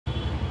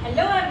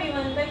Hello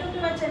everyone, welcome to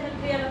my channel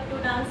Priya love to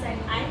dance and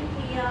I am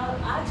प्रिया।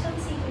 आज हम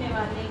सीखने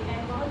वाले हैं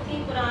बहुत ही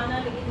पुराना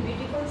लेकिन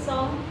ब्यूटीफुल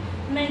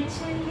सॉन्ग मैं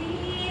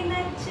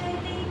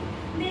चली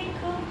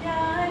देखो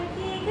प्यार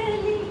की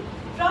गली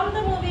फ्रॉम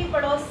द मूवी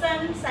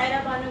पड़ोसन। सायरा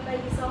बानो का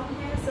ये सॉन्ग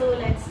है। So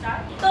let's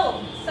start. तो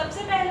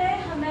सबसे पहले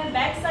हमें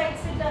बैक साइड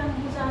से टर्न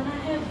हो जाना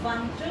है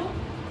 1 2,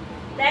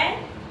 देन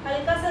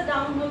हल्का सा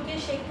डाउन होके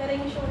शेक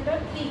करेंगे शोल्डर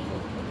 3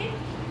 4। ओके,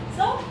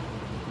 सो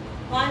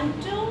 1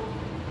 2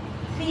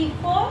 3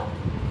 4,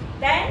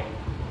 देन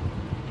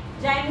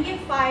जाएंगे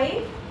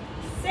 5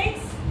 6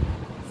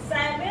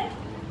 7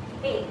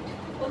 8।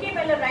 ओके,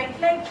 पहले right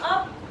leg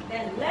up,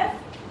 then left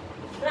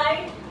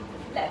right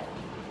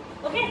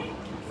left. Okay,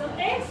 so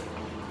it's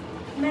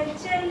मैं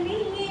चली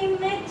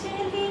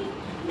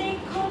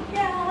देखो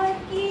प्यार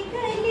की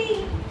गली।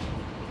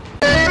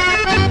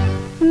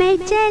 मैं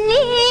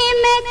चली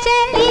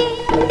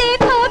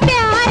देखो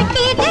प्यार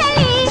की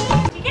गली।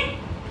 ठीक है,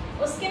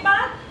 उसके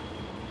बाद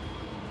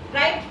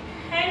राइट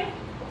हैंड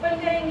ओपन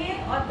करेंगे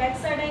और बैक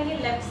साइड आएंगे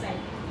left side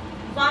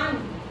 1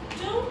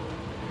 2,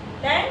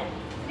 then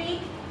 3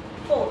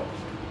 4।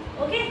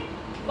 Okay,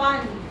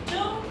 1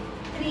 2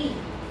 3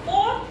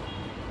 4,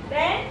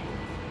 then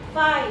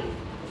 5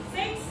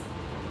 6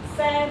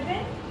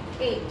 7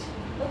 8।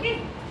 Okay,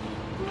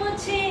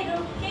 मुझे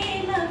रोके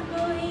ना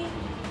कोई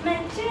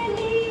मैं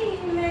चली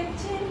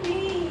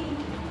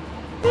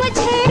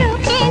मुझे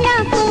रोके ना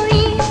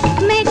कोई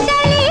मैं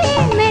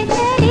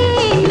चली।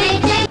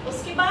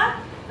 उसके बाद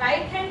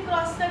राइट हैंड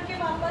क्रॉस करके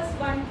वापस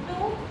 1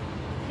 2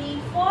 3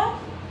 4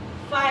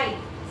 5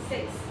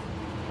 6।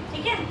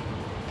 ठीक है,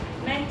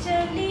 मैं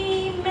चली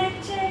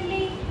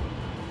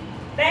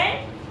देन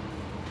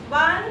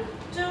 1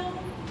 2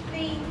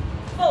 3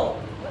 4।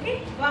 ओके,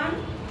 1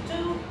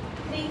 2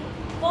 3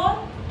 4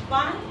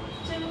 1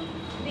 2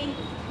 3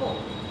 4।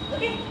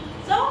 ओके,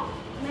 सो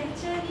मैं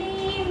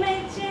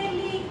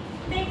चली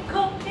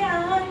देखो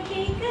प्यार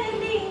की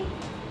गली।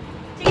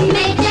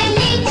 मैं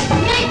चली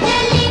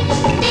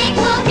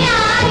देखो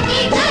प्यार की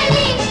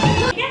गली।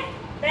 ठीक है,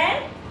 देन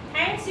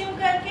हैंड्स यूं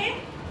करके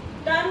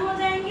टर्न हो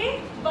जाएंगे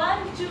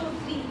 1 2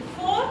 3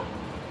 4,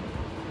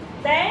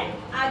 देन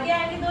आगे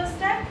आगे 2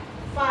 स्टेप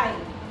 5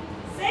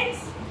 6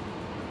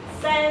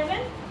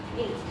 7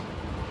 8।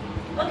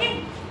 ओके,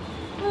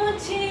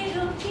 मुझे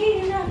रोके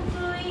ना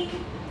कोई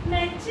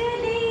मैं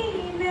चली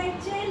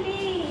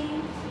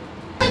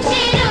मुझे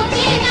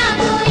रोके ना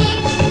कोई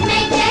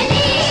मैं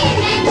चली।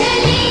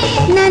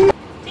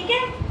 ठीक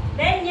है,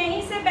 देन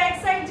यहीं से बैक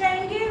साइड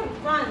जाएंगे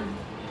 1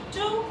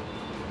 2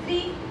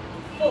 3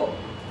 4।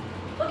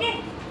 ओके,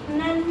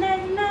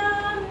 नन्ना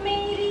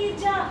मेरी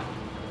जान,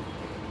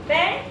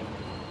 देन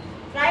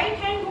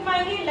राइट हैंड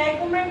घुमाएंगे, लेग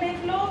मूवमेंट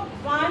देख लो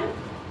 1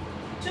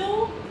 2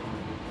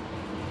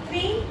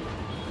 3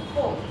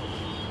 4।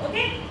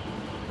 ओके,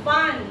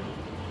 1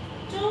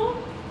 2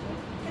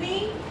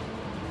 3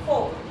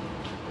 4।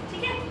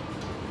 ठीक है,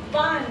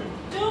 1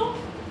 2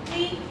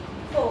 3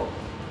 4।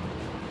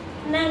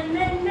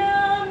 नन्ना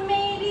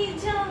मेरी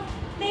जान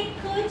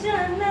देखो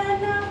जाना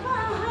ना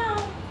वहाँ।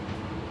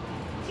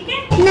 ठीक है,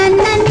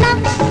 नन्ना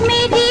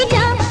मेरी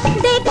जान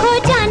देखो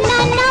जाना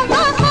ना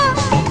वहाँ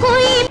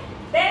कोई।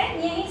 देन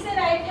यहीं से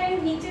राइट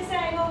हैंड नीचे से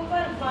आएगा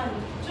ऊपर 1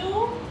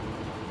 2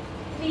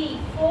 3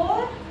 4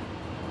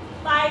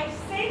 5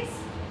 6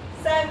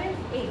 7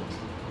 8।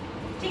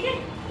 ठीक है,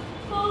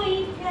 कोई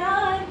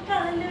प्यार का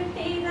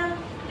लुटेरा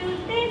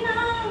लूटे ना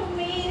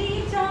मेरी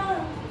जान।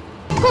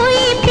 कोई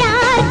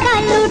प्यार का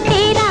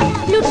लुटेरा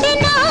लुटे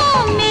ना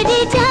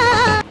मेरी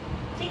जान।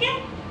 ठीक है,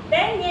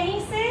 देन यहीं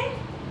से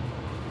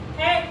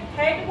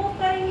हेड मूव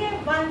करेंगे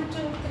 1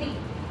 2 3।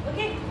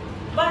 ओके,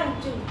 1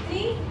 2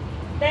 3,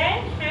 देन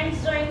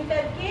हैंड्स ज्वाइन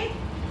करके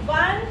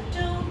 1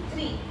 2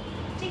 3।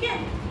 ठीक है,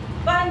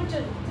 1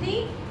 2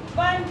 3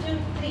 1 2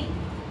 3।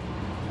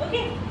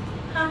 ओके,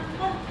 हा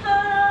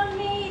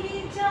मेरी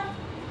जान।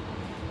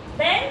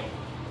 देन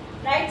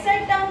राइट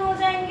साइड डाउन हो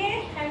जाएंगे,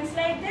 hands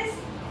like this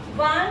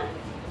 1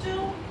 2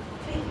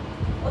 3।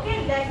 Okay,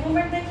 leg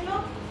movement देख लो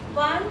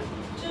 1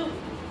 2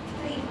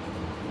 3।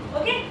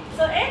 ओके,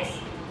 सो इट्स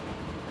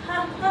हा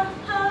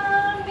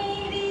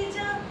मेरी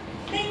जान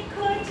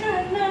देखो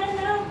जाना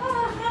ना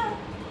वहाँ।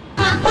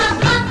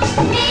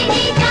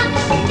 मेरी जान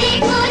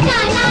देखो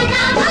जाना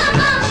ना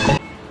वहाँ।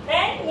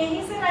 देन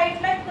यहीं से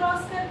राइट लेग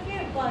क्रॉस करके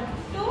 1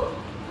 2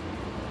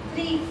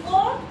 3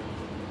 4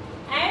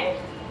 एंड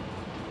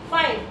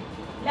 5।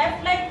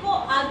 लेफ्ट लेग को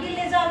आगे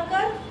ले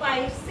जाकर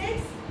 5 6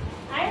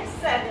 एंड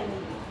 7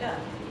 टर्न।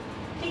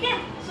 ठीक है,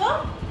 सो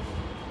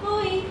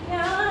कोई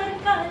प्यार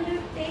का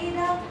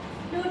लुटेरा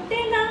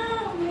लूटे ना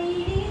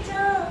मेरी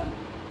जान।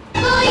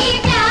 कोई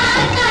प्यार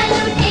का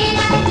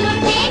लुटेरा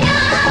लुटे ना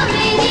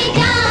मेरी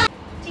जान।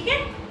 ठीक है,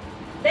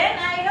 देन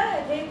आएगा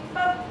रे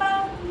पापा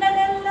ला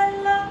ला ला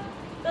ला।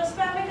 तो उस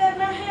पर हमें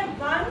करना है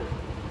 1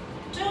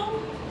 2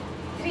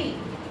 3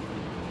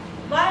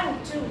 1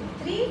 2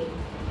 3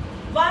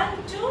 1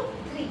 2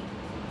 3।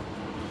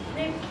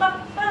 रे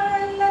पापा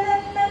ला ला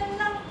ला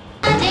ला।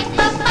 अरे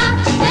पापा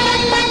ला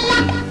ला ला।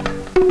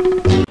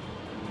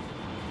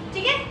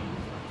 ठीक है,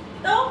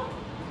 तो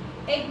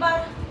एक बार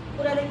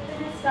पूरा देखते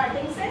हैं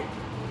स्टार्टिंग से।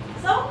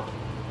 सो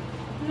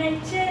मैं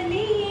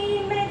चली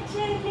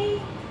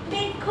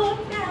देखो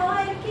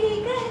प्यार की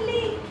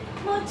गली,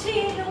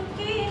 मुझे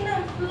रोके न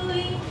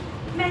कोई।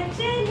 मैं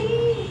चली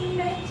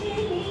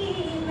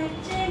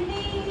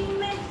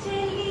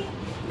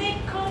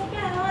देखो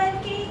प्यार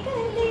की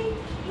गली,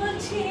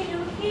 मुझे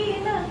रोके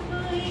न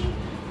कोई।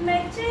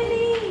 मैं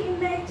चली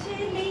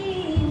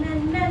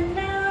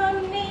ना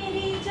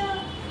मेरी जान,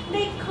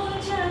 देखो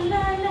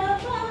जाना ना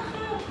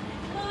वहाँ,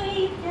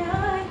 कोई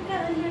प्यार का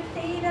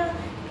लुटेरा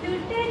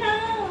लूटे ना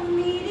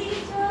मेरी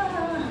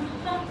जान।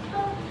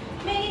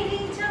 मेरी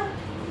जान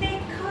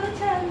देखो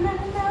जाना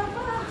ना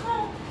वहाँ,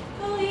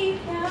 कोई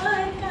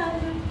प्यार का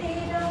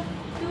लुटेरा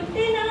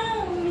लूटे ना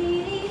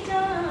मेरी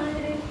जान।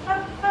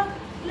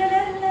 ला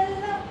ला ला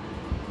ला।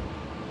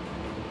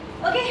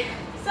 ओके,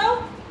 सो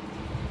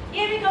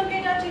ये भी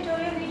कंप्लीट है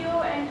tutorial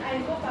video and I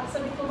hope आप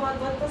सभी को बहुत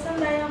बहुत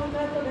पसंद आया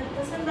होगा। तो अगर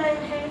पसंद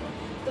आया है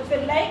तो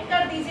फिर लाइक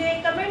कर दीजिए,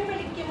 कमेंट में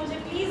लिख के मुझे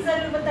प्लीज़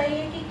ज़रूर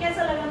बताइए कि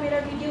कैसा लगा मेरा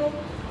वीडियो।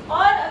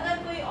 और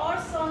अगर कोई और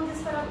सॉन्ग जिस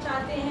पर आप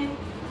चाहते हैं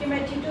कि मैं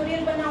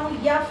ट्यूटोरियल बनाऊं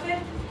या फिर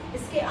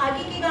इसके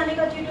आगे के गाने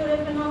का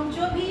ट्यूटोरियल बनाऊं,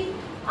 जो भी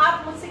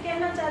आप मुझसे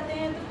कहना चाहते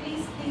हैं तो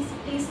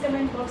प्लीज़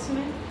कमेंट बॉक्स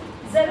में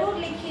ज़रूर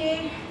लिखिए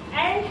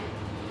एंड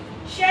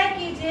शेयर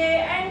कीजिए।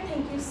 And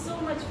thank you so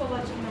much for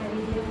watching my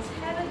videos.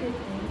 Have a good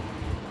day.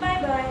 Bye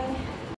bye.